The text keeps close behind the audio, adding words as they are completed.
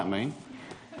mean?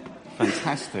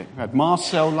 Fantastic. We had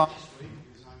Marcel last week,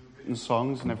 his own written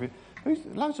songs and everything.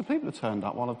 Loads of people have turned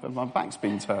up while my back's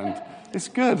been turned. It's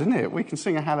good, isn't it? We can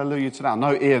sing a hallelujah today. I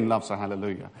know Ian loves a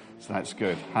hallelujah, so that's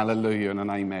good. Hallelujah and an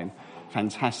amen.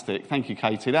 Fantastic. Thank you,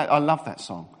 Katie. I love that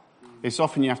song. It's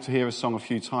often you have to hear a song a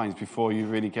few times before you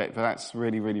really get it, but that's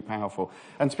really, really powerful.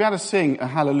 And to be able to sing a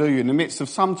hallelujah in the midst of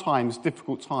sometimes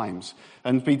difficult times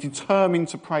and be determined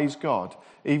to praise God,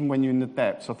 even when you're in the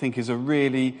depths, I think is a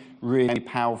really, really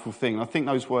powerful thing. And I think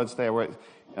those words there were,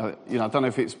 I don't know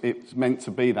if it's meant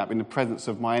to be that, but in the presence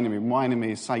of my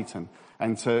enemy is Satan.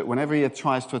 And whenever he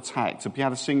tries to attack, to be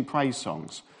able to sing praise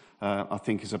songs, I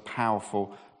think is a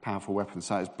powerful weapon.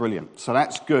 So it's brilliant. So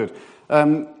that's good.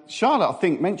 Charlotte, I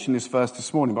think, mentioned this verse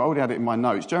this morning, but I already had it in my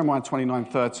notes. Jeremiah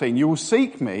 29:13. You will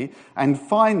seek me and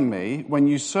find me when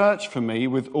you search for me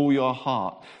with all your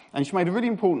heart. And she made a really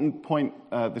important point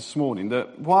this morning,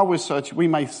 that while we're searching, we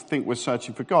may think we're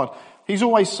searching for God. He's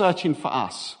always searching for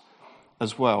us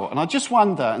as well. And I just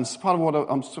wonder, and it's part of what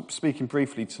I'm speaking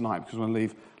briefly tonight, because I want to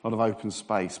leave a lot of open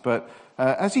space, but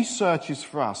as he searches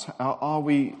for us, are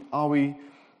we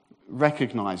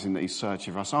recognizing that he's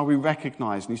searching for us? Are we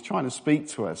recognizing he's trying to speak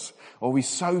to us? Or are we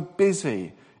so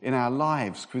busy in our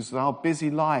lives, because our busy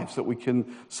lives, that we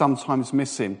can sometimes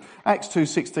miss him? Acts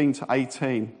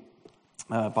 2:16-18,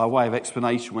 by way of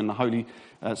explanation, when the Holy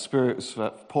Spirit was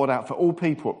poured out for all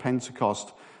people at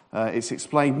Pentecost, it's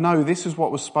explained, no, this is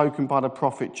what was spoken by the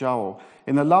prophet Joel.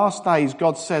 In the last days,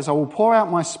 God says, I will pour out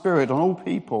my spirit on all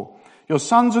people. Your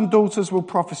sons and daughters will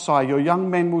prophesy. Your young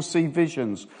men will see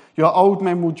visions. Your old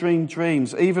men will dream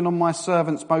dreams, even on my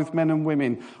servants, both men and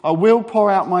women. I will pour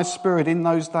out my spirit in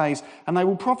those days, and they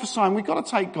will prophesy. And we've got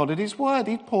to take God at his word.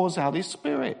 He pours out his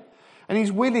spirit, and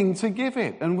he's willing to give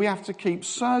it. And we have to keep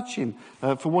searching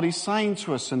for what he's saying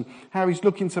to us and how he's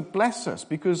looking to bless us,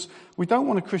 because we don't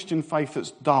want a Christian faith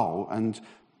that's dull and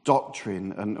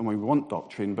doctrine, and we want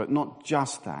doctrine, but not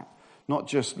just that. Not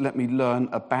just let me learn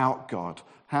about God.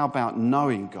 How about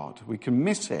knowing God? We can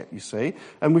miss it, you see.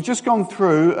 And we've just gone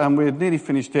through, and we've nearly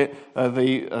finished it,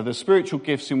 the spiritual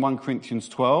gifts in 1 Corinthians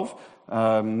 12.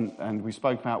 And we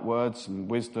spoke about words and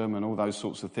wisdom and all those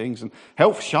sorts of things. And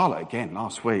helped for Charlotte again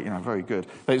last week, very good.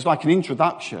 But it's like an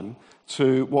introduction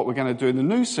to what we're going to do in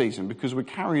the new season, because we're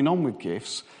carrying on with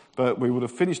gifts. But we would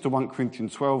have finished the 1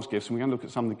 Corinthians 12 gifts, and we're going to look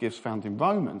at some of the gifts found in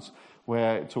Romans,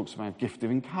 where it talks about gift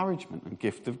of encouragement and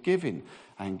gift of giving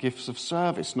and gifts of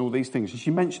service and all these things. And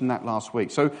she mentioned that last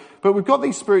week. But we've got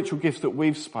these spiritual gifts that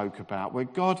we've spoke about, where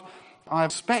God, I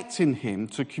expect in him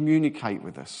to communicate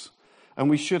with us. And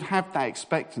we should have that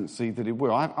expectancy that he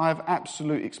will. I have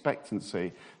absolute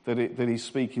expectancy that he's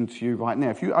speaking to you right now.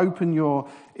 If you open your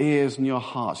ears and your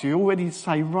hearts, you already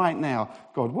say right now,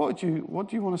 God, what do you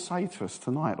want to say to us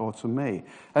tonight, or to me?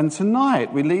 And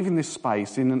tonight we're leaving this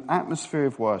space in an atmosphere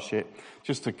of worship,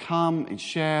 just to come and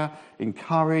share,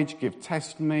 encourage, give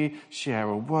testimony, share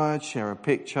a word, share a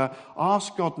picture.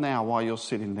 Ask God now while you're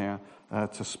sitting there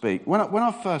to speak. When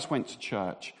I first went to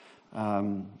church,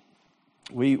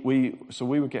 we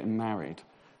were getting married,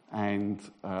 and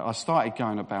I started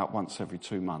going about once every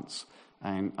 2 months,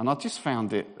 and I just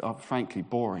found it frankly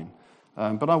boring.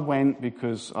 But I went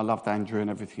because I loved Andrew and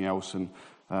everything else, and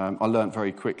I learned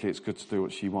very quickly it's good to do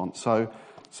what she wants. So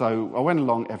I went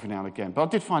along every now and again, but I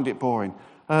did find it boring.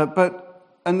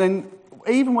 And then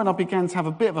even when I began to have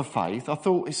a bit of a faith, I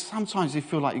thought sometimes you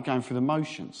feel like you're going through the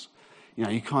motions.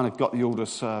 You kind of got the order of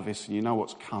service, and you know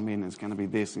what's coming, there's going to be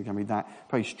this and going to be that,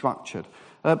 very structured.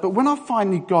 But when I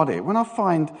finally got it, when I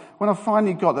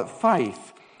finally got that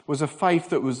faith was a faith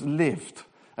that was lived,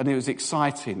 and it was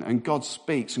exciting, and God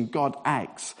speaks and God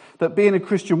acts, that being a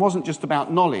Christian wasn't just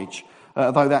about knowledge,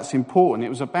 though that's important. It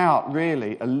was about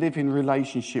really a living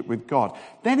relationship with God.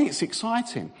 Then it's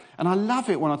exciting. And I love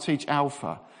it when I teach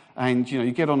Alpha. And,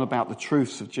 you get on about the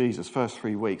truths of Jesus, first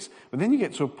 3 weeks. But then you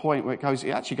get to a point where it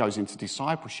actually goes into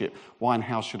discipleship. Why and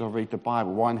how should I read the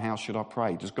Bible? Why and how should I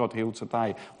pray? Does God heal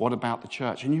today? What about the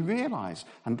church? And you realise,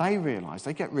 and they realise,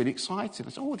 they get really excited.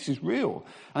 They say, this is real.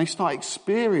 And they start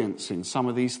experiencing some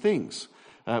of these things,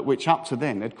 which up to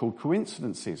then they'd called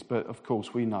coincidences. But, of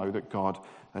course, we know that God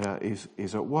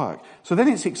is at work. So then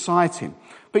it's exciting.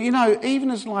 But,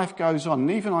 even as life goes on,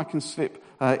 and even I can slip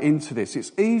into this,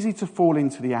 it's easy to fall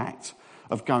into the act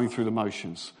of going through the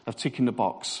motions, of ticking the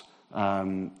box.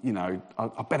 I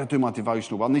better do my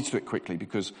devotional. Well, I need to do it quickly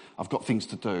because I've got things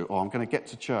to do, or I'm going to get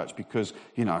to church because,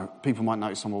 people might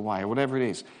notice I'm away, or whatever it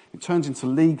is. It turns into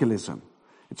legalism.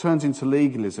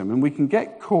 And we can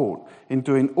get caught in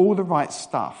doing all the right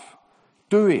stuff,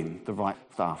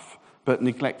 but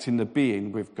neglecting the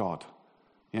being with God.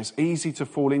 It's easy to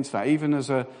fall into that. Even as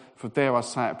a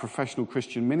professional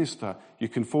Christian minister, you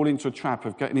can fall into a trap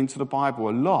of getting into the Bible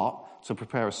a lot to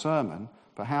prepare a sermon,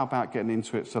 but how about getting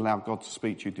into it to allow God to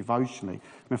speak to you devotionally?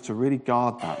 We have to really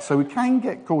guard that. So we can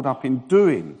get caught up in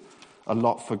doing a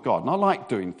lot for God. And I like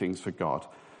doing things for God,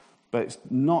 but it's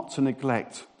not to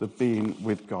neglect the being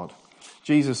with God.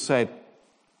 Jesus said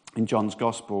in John's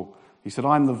Gospel, he said,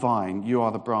 "I am the vine, you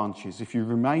are the branches. If you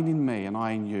remain in me and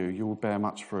I in you, you will bear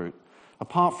much fruit.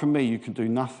 Apart from me, you can do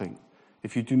nothing.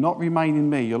 If you do not remain in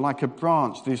me, you're like a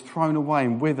branch that is thrown away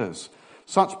and withers.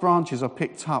 Such branches are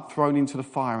picked up, thrown into the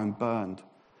fire and burned.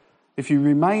 If you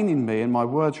remain in me and my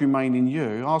words remain in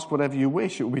you, ask whatever you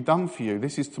wish, it will be done for you.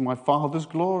 This is to my Father's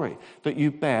glory, that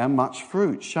you bear much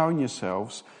fruit, showing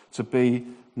yourselves to be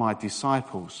my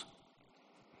disciples."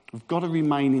 We've got to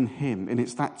remain in him, and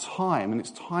it's that time, and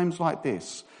it's times like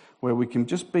this where we can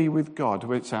just be with God,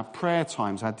 where it's our prayer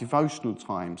times, our devotional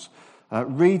times,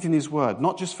 reading his word,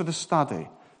 not just for the study,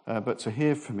 but to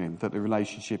hear from him, that the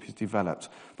relationship is developed.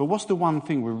 But what's the one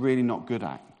thing we're really not good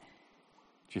at,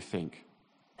 do you think?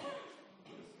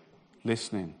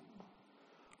 Listening.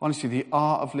 Honestly, the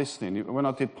art of listening. When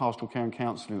I did pastoral care and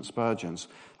counselling at Spurgeon's,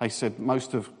 they said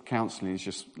most of counselling is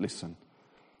just listen.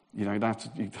 You know, you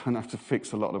don't have to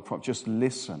fix a lot of the problems. Just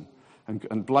listen.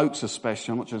 And blokes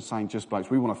especially, I'm not just saying just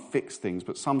blokes, we want to fix things,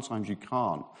 but sometimes you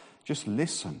can't. Just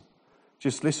listen.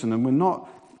 Just listen. And we're not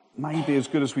maybe as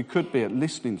good as we could be at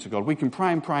listening to God. We can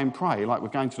pray and pray and pray, like we're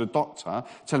going to the doctor,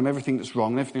 tell him everything that's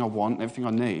wrong, everything I want, everything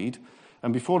I need.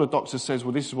 And before the doctor says,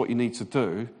 well, this is what you need to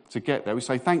do to get there, we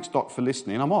say, thanks, doc, for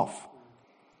listening, I'm off.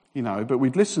 You know, but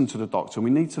we'd listen to the doctor.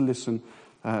 We need to listen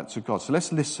to God. So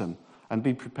let's listen and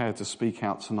be prepared to speak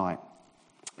out tonight.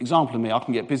 Example of me, I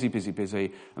can get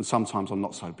busy, and sometimes I'm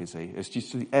not so busy. It's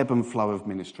just the ebb and flow of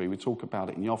ministry. We talk about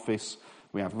it in the office.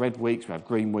 We have red weeks, we have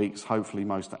green weeks, hopefully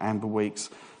most are amber weeks.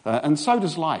 And so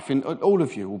does life. And all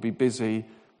of you will be busy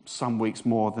some weeks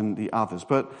more than the others.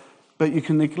 But you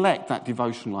can neglect that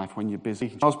devotion life when you're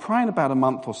busy. I was praying about a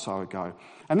month or so ago,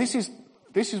 and this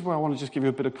is where I want to just give you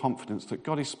a bit of confidence that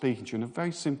God is speaking to you in the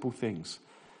very simple things.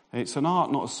 It's an art,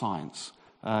 not a science.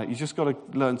 You just got to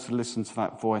learn to listen to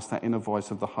that voice, that inner voice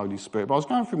of the Holy Spirit. But I was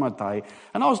going through my day,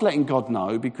 and I was letting God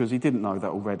know, because he didn't know that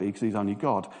already, because he's only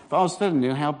God. But I was telling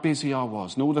him how busy I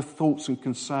was, and all the thoughts and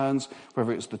concerns,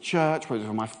 whether it's the church, whether it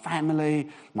was my family,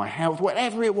 my health,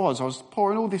 whatever it was. I was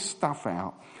pouring all this stuff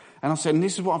out. And I said, and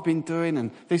this is what I've been doing, and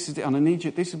this is it, and I need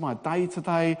you, this is my day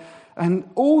today. And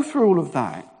all through all of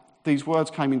that, these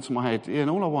words came into my head, and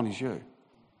all I want is you.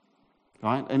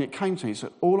 Right? And it came to me, it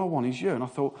said, all I want is you. And I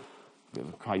thought, a bit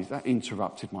of crazy. That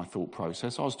interrupted my thought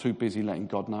process. I was too busy letting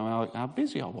God know how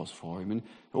busy I was for him. And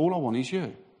all I want is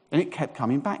you. And it kept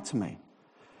coming back to me.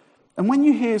 And when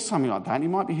you hear something like that, and you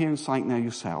might be hearing something there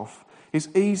yourself, it's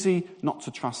easy not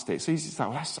to trust it. It's easy to say,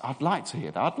 well, I'd like to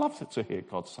hear that. I'd love to hear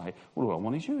God say, well, all I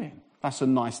want is you in. That's a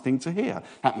nice thing to hear.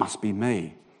 That must be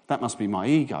me. That must be my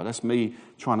ego. That's me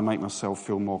trying to make myself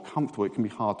feel more comfortable. It can be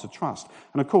hard to trust.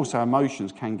 And of course, our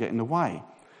emotions can get in the way.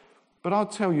 But I'll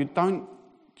tell you,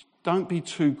 don't be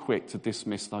too quick to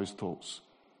dismiss those thoughts,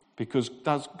 because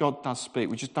God does speak.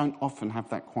 We just don't often have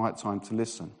that quiet time to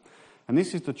listen. And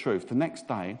this is the truth. The next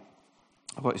day,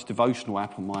 I've got this devotional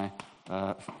app on my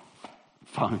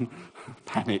phone.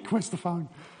 Panic, where's the phone?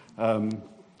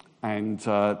 And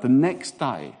the next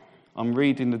day, I'm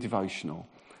reading the devotional,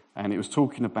 and it was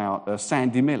talking about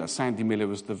Sandy Miller. Sandy Miller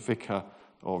was the vicar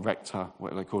or rector,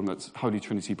 what they call him, at Holy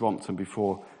Trinity Brompton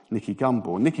before Nicky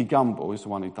Gumbel. Nicky Gumbel is the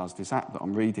one who does this app that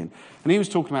I'm reading. And he was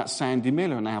talking about Sandy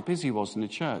Miller and how busy he was in the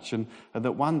church, and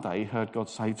that one day he heard God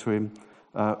say to him,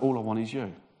 all I want is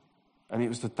you. And it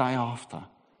was the day after.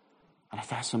 And I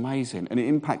thought, that's amazing. And it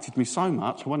impacted me so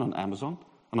much, I went on Amazon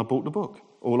and I bought the book,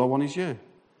 All I Want Is You.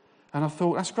 And I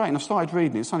thought, that's great. And I started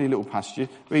reading it. It's only a little passage,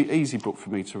 easy book for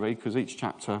me to read, because each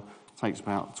chapter takes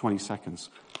about 20 seconds.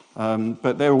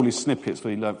 But they're all his snippets that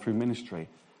he learnt through ministry.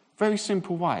 Very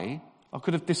simple way. I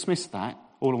could have dismissed that,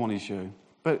 all I want is you.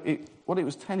 But what it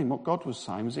was telling, what God was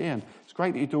saying was, Ian, it's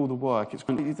great that you do all the work, it's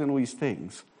great that you're doing all these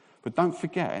things, but don't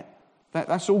forget that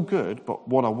that's all good, but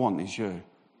what I want is you.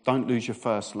 Don't lose your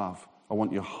first love. I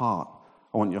want your heart.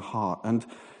 I want your heart. And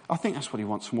I think that's what he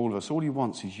wants from all of us. All he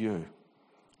wants is you.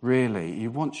 Really. He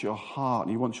wants your heart.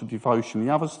 He wants your devotion.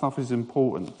 The other stuff is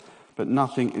important, but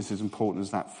nothing is as important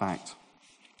as that fact.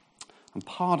 And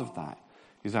part of that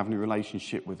is having a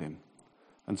relationship with him.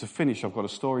 And to finish, I've got a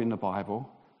story in the Bible,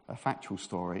 a factual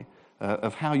story,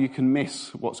 of how you can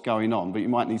miss what's going on, but you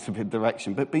might need some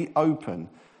direction. But be open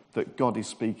that God is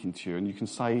speaking to you. And you can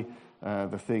say,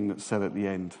 the thing that's said at the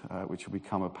end, which will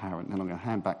become apparent. And I'm going to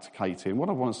hand back to Katie. And what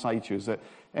I want to say to you is that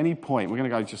any point, we're going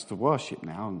to go just to worship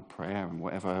now and prayer and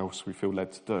whatever else we feel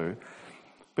led to do.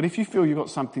 But if you feel you've got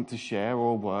something to share,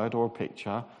 or a word, or a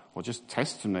picture, or just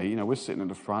testimony, we're sitting at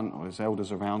the front, or there's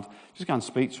elders around, just go and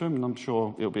speak to them, and I'm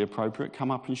sure it'll be appropriate.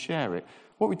 Come up and share it.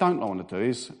 What we don't want to do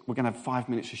is we're going to have 5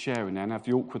 minutes of sharing now and have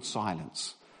the awkward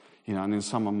silence. And then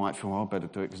someone might feel, I better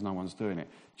do it because no one's doing it.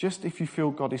 Just if you feel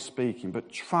God is speaking,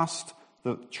 but trust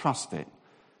it.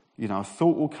 A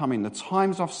thought will come in. The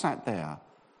times I've sat there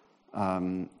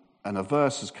and a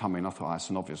verse has come in, I thought, that's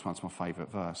an obvious one, it's my favourite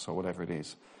verse, or whatever it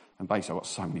is. And basically, I've got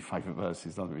so many favourite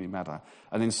verses, it doesn't really matter.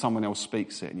 And then someone else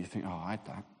speaks it, and you think, I had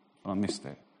that, and I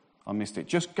missed it.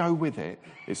 Just go with it.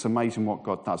 It's amazing what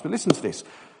God does. But listen to this.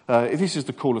 This is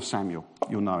the call of Samuel.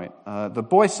 You'll know it. The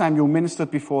boy Samuel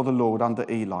ministered before the Lord under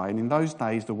Eli, and in those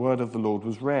days the word of the Lord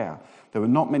was rare. There were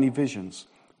not many visions.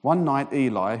 One night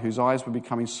Eli, whose eyes were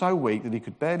becoming so weak that he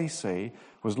could barely see,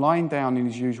 was lying down in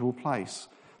his usual place.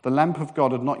 The lamp of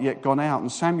God had not yet gone out,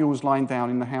 and Samuel was lying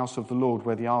down in the house of the Lord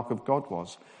where the ark of God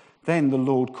was. Then the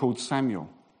Lord called Samuel.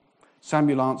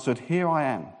 Samuel answered, "Here I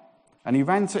am." And he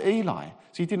ran to Eli.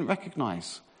 So he didn't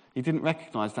recognize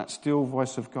that still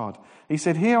voice of God. He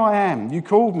said, "Here I am. You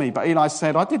called me." But Eli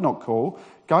said, "I did not call.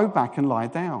 Go back and lie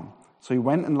down." So he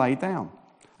went and lay down.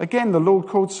 Again, the Lord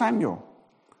called Samuel.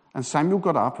 And Samuel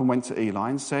got up and went to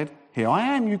Eli and said, "Here I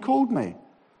am. You called me."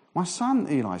 "My son,"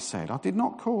 Eli said, "I did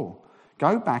not call.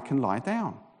 Go back and lie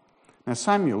down." Now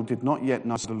Samuel did not yet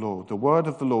know the Lord. The word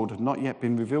of the Lord had not yet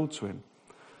been revealed to him.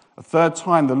 A third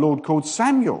time the Lord called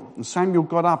Samuel. And Samuel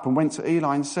got up and went to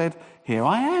Eli and said, "Here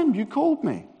I am. You called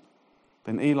me."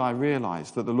 Then Eli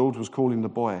realized that the Lord was calling the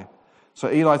boy.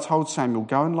 So Eli told Samuel,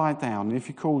 "Go and lie down, and if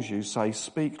he calls you, say,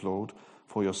 'Speak, Lord,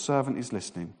 for your servant is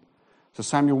listening.'" So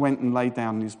Samuel went and lay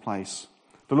down in his place.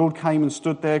 The Lord came and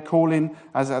stood there, calling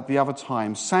as at the other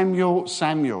time, "Samuel,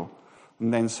 Samuel."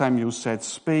 And then Samuel said,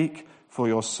 "Speak, for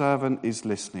your servant is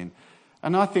listening."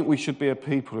 And I think we should be a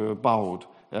people who are bold,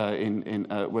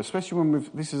 especially when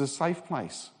this is a safe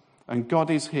place, and God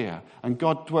is here, and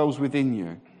God dwells within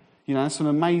you. That's an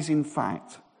amazing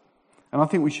fact. And I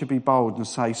think we should be bold and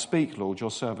say, "Speak, Lord,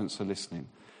 your servants are listening."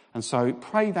 And so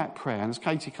pray that prayer. And as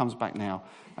Katie comes back now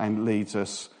and leads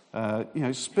us,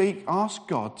 speak, ask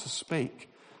God to speak.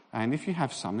 And if you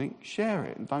have something, share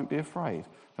it and don't be afraid.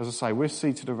 As I say, we're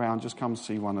seated around, just come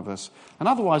see one of us. And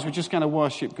otherwise, we're just going to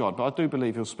worship God. But I do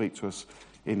believe he'll speak to us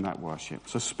in that worship.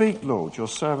 So speak, Lord, your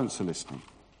servants are listening.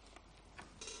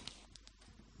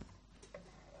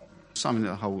 Summing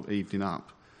the whole evening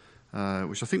up,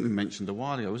 which I think we mentioned a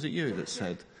while ago. Was it you that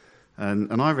said?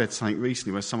 And I read something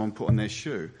recently where someone put on their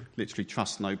shoe, literally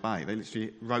trust and obey. They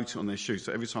literally wrote it on their shoe.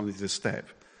 So every time they did a step,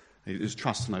 it was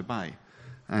trust and obey.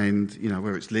 And,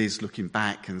 where it's Liz looking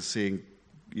back and seeing,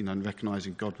 and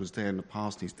recognising God was there in the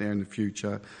past and he's there in the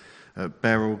future.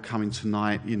 Beryl coming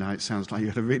tonight, it sounds like you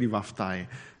had a really rough day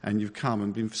and you've come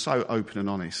and been so open and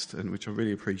honest, and which I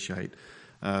really appreciate.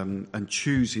 And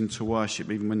choosing to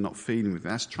worship even when not feeling with it.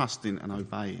 That's trusting and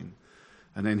obeying.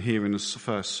 And then hearing the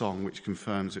first song, which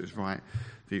confirms it was right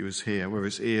that he was here.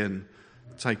 Whereas Ian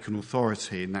taking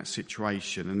authority in that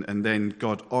situation, and then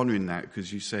God honouring that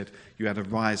because you said you had a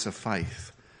rise of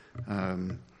faith.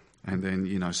 And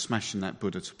then, smashing that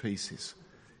Buddha to pieces.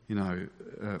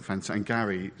 Fantastic. And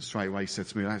Gary straight away said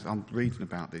to me, "I'm reading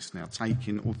about this now,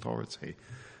 taking authority."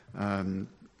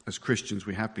 As Christians,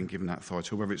 we have been given that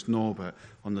authority, whether it's Norbert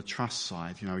on the trust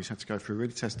side. He's had to go through a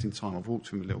really testing time. I've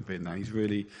walked with him a little bit now. He's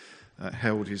really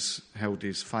held his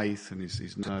faith and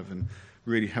his nerve and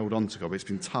really held on to God. But it's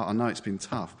been tough. I know it's been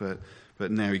tough,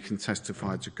 but now he can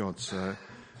testify to God's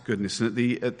goodness. And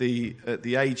at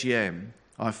the AGM,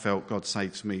 I felt God say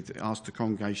to me to ask the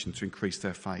congregation to increase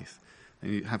their faith.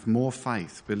 And have more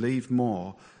faith, believe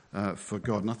more for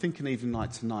God. And I think an evening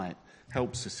like tonight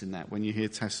helps us in that, when you hear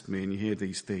testimony and you hear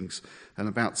these things, and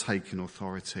about taking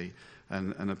authority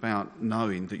and about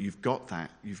knowing that you've got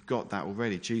that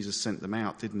already. Jesus sent them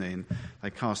out, didn't he? And they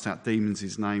cast out demons in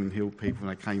his name and healed people,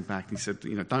 and they came back. And he said,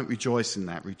 don't rejoice in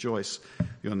that. Rejoice,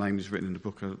 your name is written in the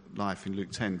book of life in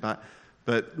Luke 10.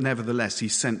 But nevertheless, he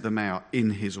sent them out in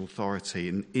his authority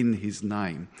and in his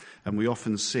name. And we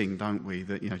often sing, don't we,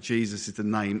 that Jesus is the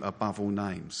name above all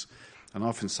names. And I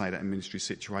often say that in ministry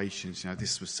situations,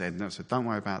 this was said, and so don't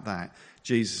worry about that.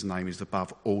 Jesus' name is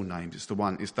above all names. It's the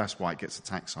one. That's why it gets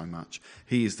attacked so much.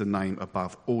 He is the name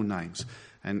above all names.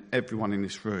 And everyone in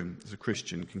this room, as a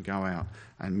Christian, can go out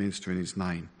and minister in his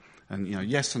name. And,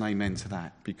 yes and amen to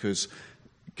that, because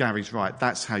Gary's right.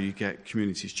 That's how you get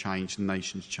communities changed and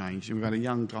nations changed. And we've had a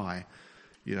young guy,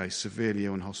 severely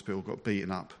ill in hospital, got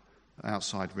beaten up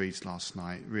outside Reeds last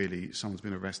night. Really, someone's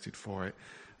been arrested for it.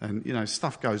 And,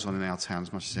 stuff goes on in our town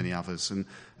as much as any others. And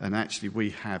actually, we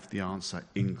have the answer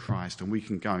in Christ. And we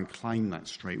can go and claim that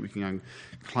street. We can go and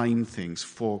claim things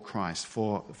for Christ,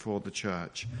 for the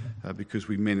church, because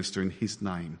we minister in his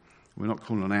name. We're not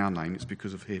calling on our name, it's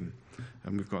because of him.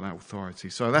 And we've got that authority.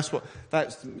 So that's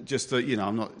just,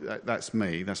 that's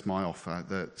me, that's my offer,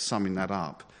 that summing that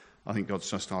up. I think God's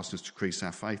just asked us to increase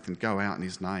our faith and go out in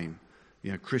his name.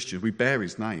 Christians, we bear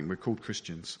his name, we're called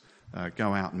Christians.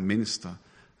 Go out and minister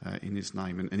in his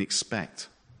name and expect.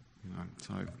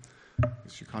 So, you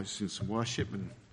should close in some worship and